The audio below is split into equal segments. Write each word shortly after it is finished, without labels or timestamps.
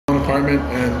apartment,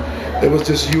 and it was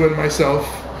just you and myself.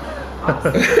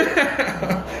 Awesome.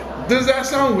 Does that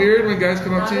sound weird when guys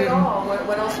come up to you? Not at all.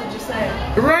 What else would you say?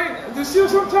 Right, this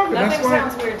is what I'm talking. Nothing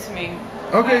sounds weird to me.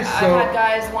 Okay, so I've had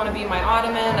guys want to be my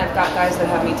ottoman. I've got guys that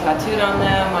have me tattooed on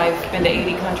them. I've been to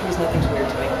 80 countries. Nothing's weird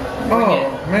to me. Bring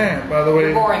it. Man, by the way,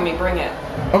 you're boring me. Bring it.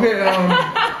 Okay,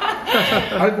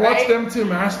 I've watched them to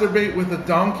masturbate with a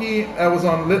donkey that was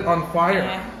lit on fire.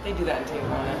 Yeah, they do that in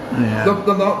Tijuana. Yeah.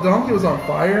 The donkey was on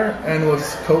fire and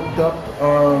was coked up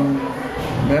on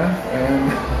meth,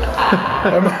 and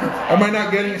am I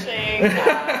not getting it?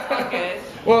 Okay.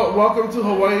 Well, welcome to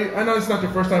Hawaii. I know it's not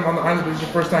your first time on the island, but it's your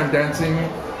first time dancing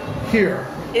here.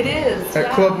 It is.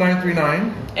 At Club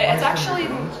 939. It's actually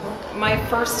my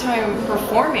first time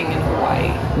performing in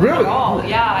Hawaii. Really? At all.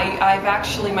 Yeah, I've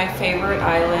actually, my favorite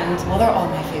island, well, they're all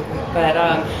my favorite, but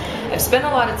I've spent a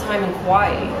lot of time in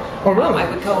Hawaii. Oh, really? I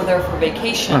would go there for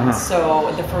vacation.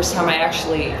 So the first time I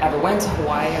actually ever went to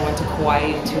Hawaii, I went to Kauai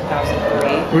in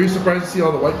 2003. Were you surprised to see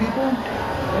all the white people?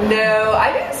 No,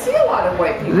 I didn't see a lot of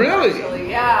white people. Really? Actually.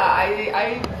 Yeah,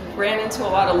 I ran into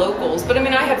a lot of locals. But I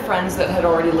mean, I had friends that had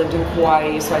already lived in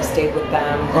Kauai, so I stayed with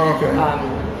them. Oh, okay.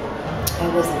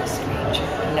 I wasn't a stranger,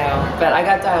 no. But I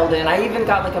got dialed in. I even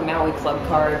got like a Maui club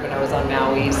card when I was on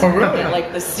Maui. So oh, really?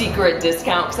 Like the secret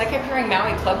discount. Because I kept hearing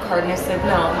Maui club card, and I said,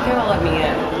 no, you gotta let me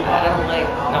in. I don't like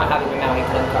not having a Maui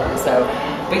club card. So,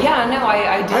 but yeah, no,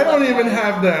 I do. I don't even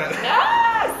have that. Yes!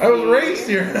 I was raised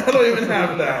here. I don't even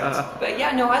have that. But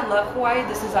yeah, no, I love Hawaii.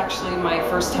 This is actually my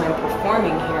first time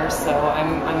performing here, so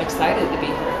I'm excited to be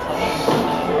here at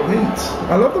Club. Neat.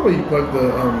 I love the way you plug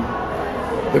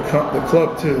the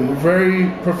club too. You're very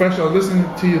professional. I listened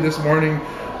to you this morning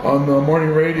on the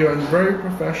morning radio, and very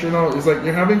professional. It's like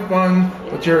you're having fun,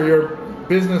 but you're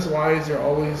business-wise, you're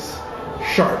always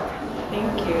sharp.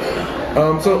 Thank you.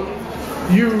 So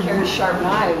you carry sharp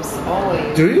knives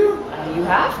always. Do you? You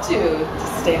have to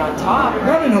stay on top. Right?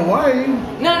 Not in Hawaii.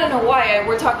 Not in Hawaii.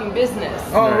 We're talking business.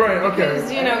 Oh, right. Okay.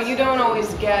 Because, you know, you don't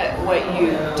always get what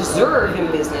you deserve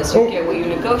in business. You get what you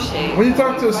negotiate. When you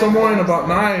talk to someone about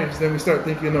knives, then we start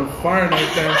thinking of fire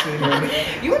knife dancing.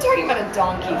 You were talking about a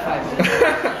donkey 5 minutes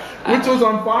ago. Which was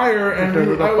on fire,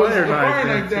 and I was fire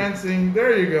knife dancing.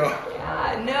 There you go.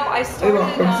 No, I started. It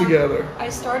all comes together. I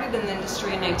started in the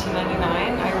industry in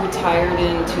 1999. I retired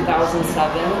in 2007,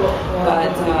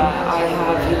 but I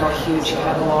have a huge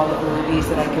catalog of movies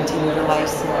that I continue to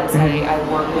license. I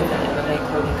work with an MMA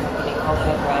clothing company called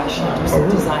Head Rush. I do some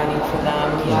designing for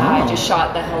them. Yeah, I just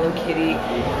shot the Hello Kitty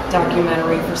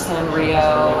documentary for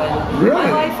Sanrio, and my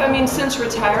life. I mean, since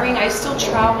retiring, I still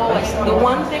travel. The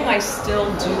one thing I still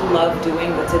do love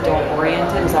doing that's adult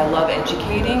oriented is I love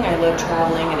educating. I love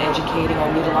traveling and educating.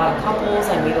 I meet a lot of couples,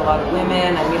 I meet a lot of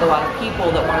women, I meet a lot of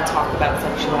people that want to talk about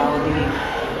sexuality,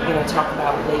 talk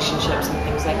about relationships and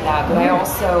things like that. But I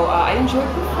also, I enjoy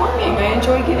performing. I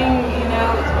enjoy getting,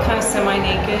 kind of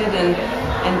semi-naked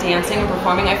and dancing and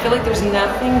performing. I feel like there's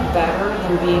nothing better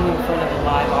than being in front of a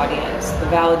live audience. The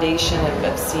validation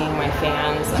of seeing my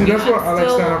fans. See, that's why I like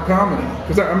stand-up comedy.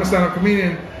 Because I'm a stand-up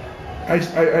comedian. I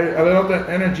love that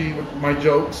energy with my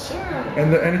jokes,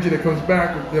 and the energy that comes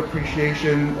back with the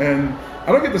appreciation, and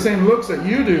I don't get the same looks that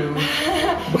you do.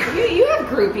 you have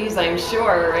groupies, I'm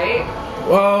sure, right?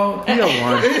 Well, you got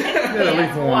one. You got at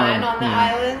least one on the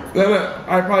island.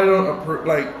 I probably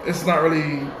don't. It's not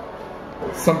really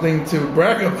something to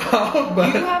brag about,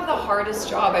 but you have the hardest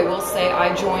job. I will say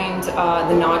I joined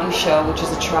the Naughty Show, which is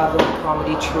a traveling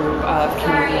comedy troupe of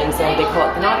comedians, and they call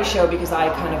it the Naughty Show because I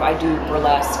do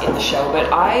burlesque in the show. But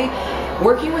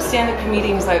working with stand-up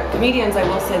comedians, I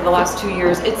will say the last 2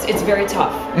 years, it's very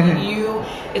tough.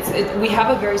 We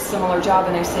have a very similar job,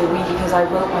 and I say we because I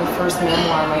wrote my first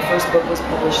memoir. My first book was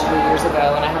published 3 years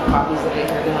ago, and I have copies of it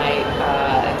here tonight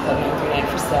at Club 939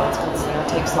 for sale. It's called Winner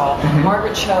Takes All.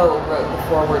 Margaret Cho wrote the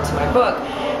foreword to my book,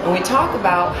 and we talk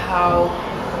about how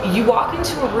you walk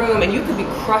into a room and you could be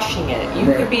crushing it. You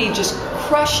could be just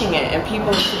crushing it, and people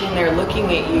are sitting there looking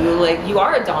at you like you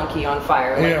are a donkey on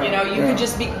fire. You could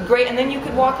just be great, and then you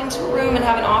could walk into a room and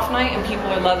have an off night and people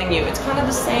are loving you. It's kind of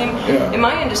the same in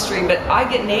my industry, but I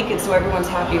get naked so everyone's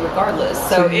happy regardless.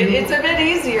 So it's a bit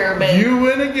easier. But you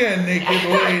win again, naked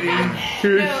lady.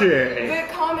 But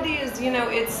comedy is,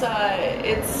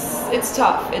 it's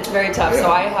tough. It's very tough. So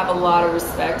I have a lot of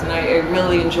respect, and I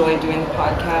really enjoy doing the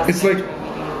podcast. It's like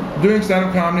doing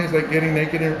stand-up comedy is like getting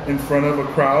naked in front of a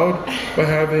crowd, but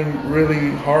having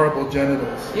really horrible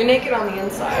genitals. You're naked on the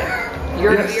inside.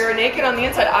 You're naked on the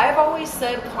inside. I've always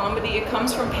said comedy, it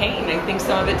comes from pain. I think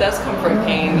some of it does come from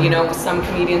pain. Some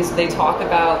comedians, they talk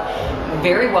about,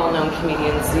 very well-known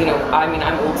comedians,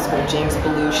 I'm old school, James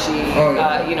Belushi,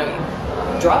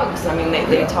 drugs. I mean,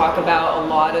 they talk about a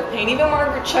lot of pain. Even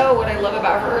Margaret Cho, what I love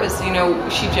about her is, you know,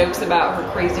 she jokes about her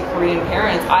crazy Korean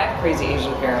parents. I have crazy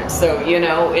Asian parents, so you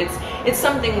know, it's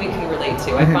something we can relate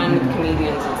to. I find with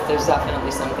comedians, there's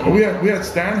definitely something. Well, we had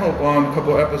Stanhope on a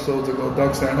couple episodes ago,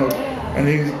 Doug Stanhope, and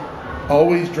he's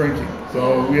always drinking.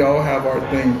 So we all have our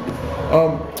thing.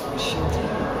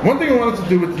 One thing I wanted to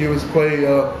do with you is play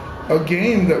a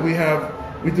game that we have.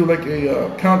 We do like a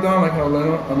countdown, like how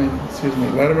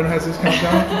Letterman has his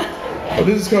countdown. But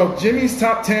this is called Jimmy's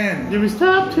Top 10. Jimmy's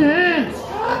Top 10.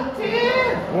 Top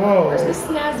 10. Whoa. Where's the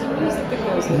snazzy music that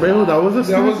goes with Well, that was a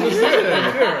That was just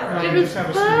it. Jimmy's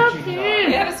Top 10.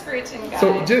 We have a screeching guy.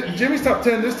 So Jimmy's Top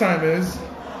 10 this time is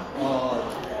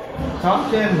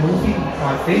Top 10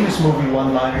 famous movie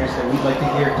one-liners that we'd like to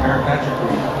hear Tera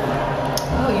Patrick read.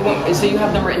 Oh, so you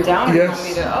have them written down? Or Yes. You want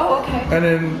me to, oh, okay. And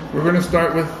then we're going to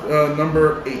start with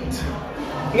number 8.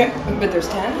 Yeah, but there's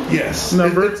 10? Yes.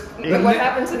 Number What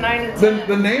happened to 9 and 10?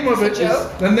 The name of It's it a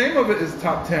joke? the name of it is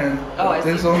Top 10. Oh, I see.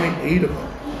 There's only 8 of them.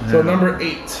 So number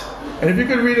 8. And if you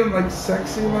could read them like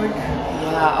sexy like.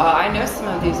 Yeah, I know some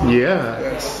of these. Yeah.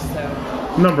 Yes.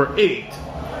 So. Number 8.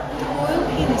 The royal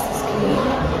penis is clean.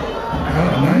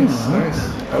 Oh, nice.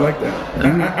 I like that.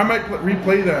 I might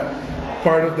replay that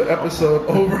part of the episode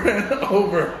over and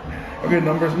over. Okay,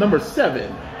 Number 7.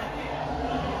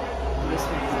 This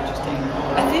one's interesting.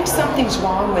 I think something's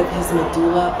wrong with his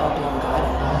medulla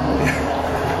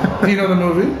oblongata. Do you know the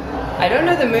movie? I don't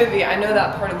know the movie. I know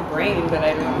that part of the brain, but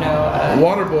I don't know.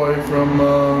 Waterboy from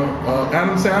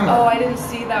Adam Sandler. Oh, I didn't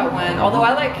see that one. Although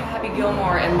I like Happy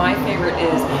Gilmore, and my favorite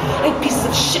is I ate pieces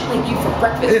of shit like you for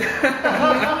breakfast. You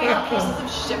ate pieces of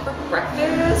shit for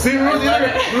breakfast. See, we were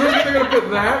either going to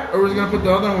put that, or we were going to put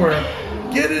the other one where,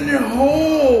 get in your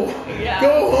hole, Yeah.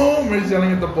 go home, where he's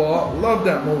yelling at the ball. Love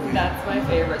that movie. That's my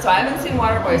favorite. So I haven't seen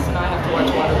Waterboy, so now I have to watch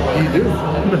Waterboy. You do.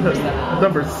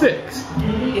 Number 6.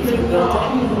 If you build it,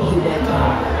 you will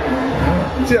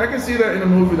come. See, I can see that in a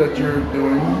movie that you're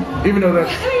doing, even though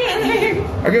that's,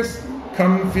 I guess,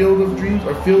 Field of Dreams,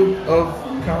 or Field of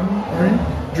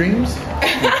Dreams?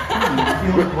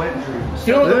 Field of Wet Dreams.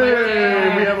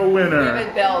 Hey, we have a winner.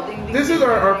 David Bell. Ding, ding, This is ding.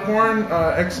 our porn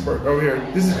expert over here.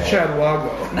 This is Chad Wago.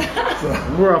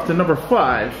 So, We're off to number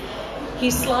 5.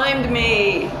 He slimed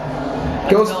me.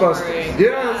 Ghostbusters.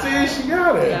 Yeah, see, she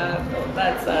got it. Yeah,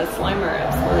 that's Slimer,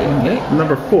 absolutely.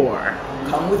 Number 4.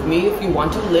 Come with me if you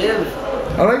want to live.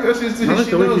 I like that she I like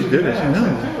the way knows she did it. She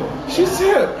knows. She's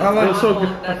hip. I It like. was so good.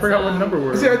 I That's, forgot what number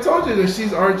we're See, I told you that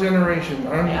she's our generation.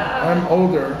 Yeah. I'm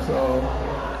older, so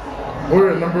we're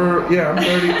at number. Yeah, I'm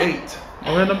 38.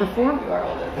 Are we at number 4? You are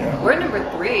older. Yeah. We're number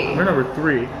 3. We're number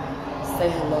 3. Say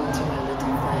hello to my little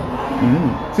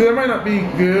friend. See, that might not be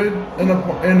good in a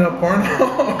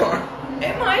porno.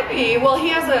 It might be. Well, he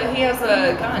has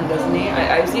a gun, doesn't he?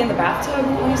 Is he in the bathtub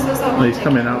when he says that? No, he's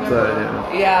coming outside.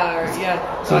 Yeah.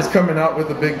 So he's coming out with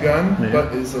a big gun, Yeah.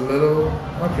 but it's a little.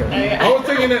 Okay. Yeah. I was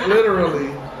taking it literally.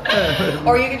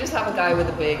 Or you could just have a guy with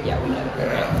a big. Yeah, we get it.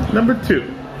 Yeah. Number 2.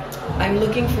 I'm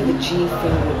looking for the G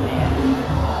finger man.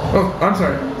 Oh, I'm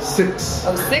sorry. 6.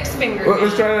 Oh, 6 finger.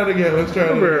 Let's try that again.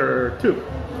 Number 2.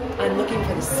 I'm looking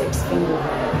for the 6 finger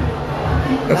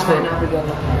man. That's for.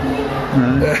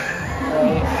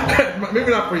 Right?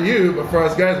 Maybe not for you, but for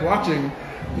us guys watching.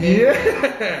 Yeah.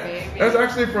 Maybe. That's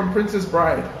actually from Princess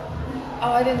Bride.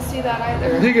 Oh, I didn't see that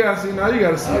either. You gotta see now. You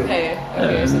gotta see it. Okay,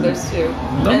 so there's 2.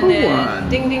 Number And then, 1.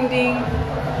 Ding, ding, ding.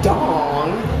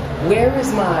 Dong. Where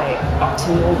is my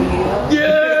automobile?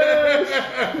 Yes!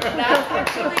 That's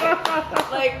actually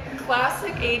like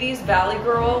classic 80s Valley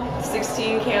Girl,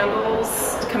 16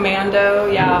 Candles, Commando,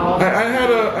 yeah.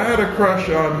 I had a crush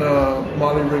on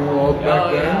Molly Ringwald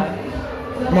back then. Yeah.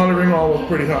 Molly Ringwald was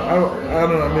pretty hot. I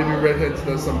don't know. Maybe redheads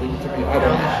does something to me. I don't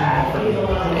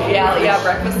know. Yeah,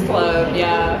 Breakfast Club,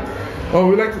 yeah. Oh,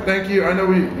 we'd like to thank you. I know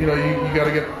you got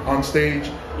to get on stage.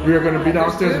 We are going to be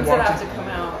downstairs There's and boobs that watching. have to come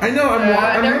out. I know. I'm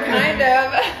They're looking. kind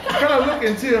of. Kind of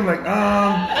looking too. I'm like,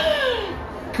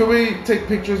 could we take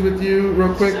pictures with you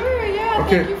real quick? Sure, yeah.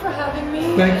 Okay. Thank you for having me.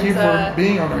 Thank you And, for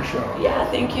being on our show. Yeah,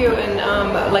 thank you. And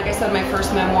like I said, my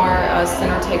first memoir,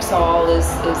 Sinner Takes All, is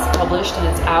published and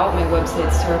it's out. My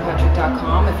website's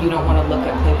terapatrick.com if you don't want to look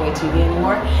at Playboy TV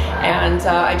anymore. And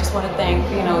I just want to thank,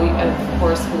 of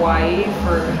course, Hawaii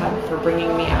for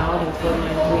bringing me out in Club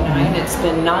 939. It's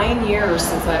been 9 years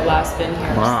since I've last been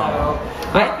here. Wow.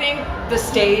 So I think the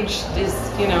stage is,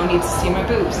 needs to see my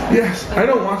boobs. Yes, I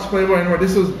don't watch Playboy anymore.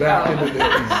 This was back in the days.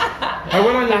 I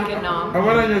went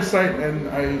on your site and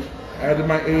I added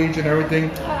my age and everything.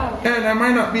 Oh. And I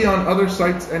might not be on other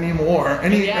sites anymore.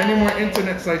 Any more Yeah.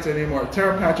 internet sites anymore.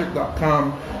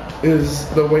 TeraPatrick.com is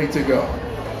the way to go.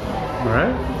 All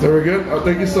right. Very good.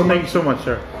 Thank you so much. Thank you so much,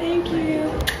 sir. Thank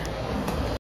you.